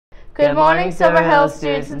Good morning, Silver Hills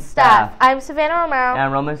students and staff. I'm Savannah Romero. And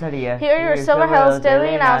I'm Roman Sadia. Here are your Silver Hills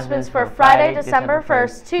daily announcements for Friday, December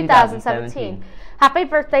 1st, 2017. Happy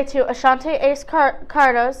birthday to Ashante Ace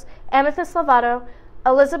Cardos, Amethyst Lovato,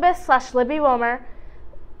 Elizabeth/Libby Wilmer,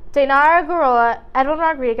 Dainara Garola, Edwin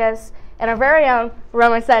Rodriguez, and our very own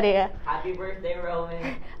Roman Sadia. Happy birthday,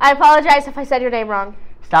 Roman. I apologize if I said your name wrong.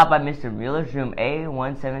 Stop by Mr. Mueller's room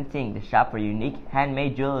A117 to shop for unique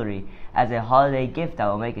handmade jewelry as a holiday gift that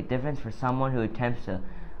will make a difference for someone who attempts to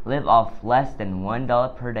live off less than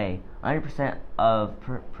 $1 per day. 100% of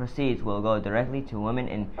proceeds will go directly to women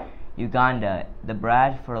in Uganda. The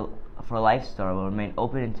Brad for Life store will remain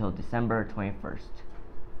open until December 21st.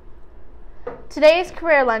 Today's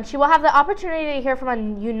career lunch, you will have the opportunity to hear from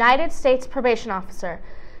a United States probation officer.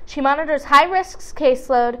 She monitors high-risk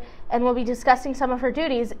caseload and will be discussing some of her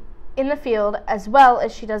duties in the field as well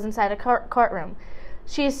as she does inside a courtroom.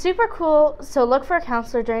 She is super cool, so look for a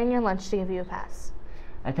counselor during your lunch to give you a pass.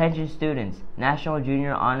 Attention students, National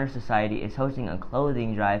Junior Honor Society is hosting a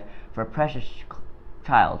clothing drive for a precious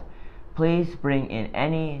child. Please bring in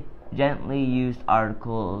any gently used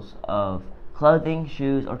articles of clothing,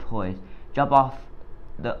 shoes, or toys. Drop off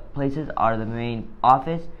the places are the main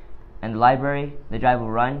office and the library. The drive will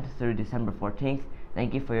run through December 14th.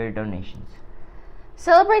 Thank you for your donations.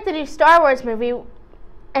 Celebrate the new Star Wars movie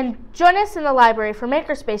and join us in the library for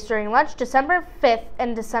Makerspace during lunch December 5th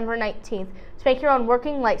and December 19th to make your own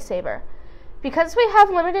working lightsaber. Because we have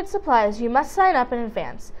limited supplies, you must sign up in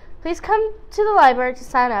advance. Please come to the library to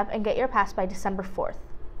sign up and get your pass by December 4th.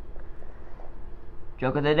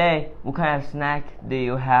 Joke of the day. What kind of snack do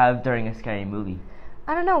you have during a scary movie?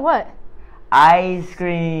 I don't know, what? Ice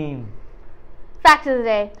cream. Fact of the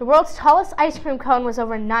day. The world's tallest ice cream cone was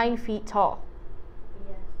over 9 feet tall.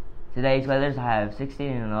 Yes. Today's weathers I have 60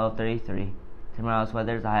 and a low of 33. Tomorrow's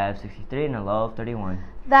weathers I have 63 and a low of 31.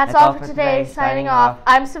 That's all for today. Signing off.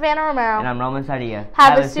 I'm Savannah Romero. And I'm Roman Sadia.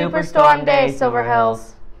 Have a superstorm day, Silver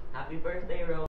Hills. Happy birthday, Roman.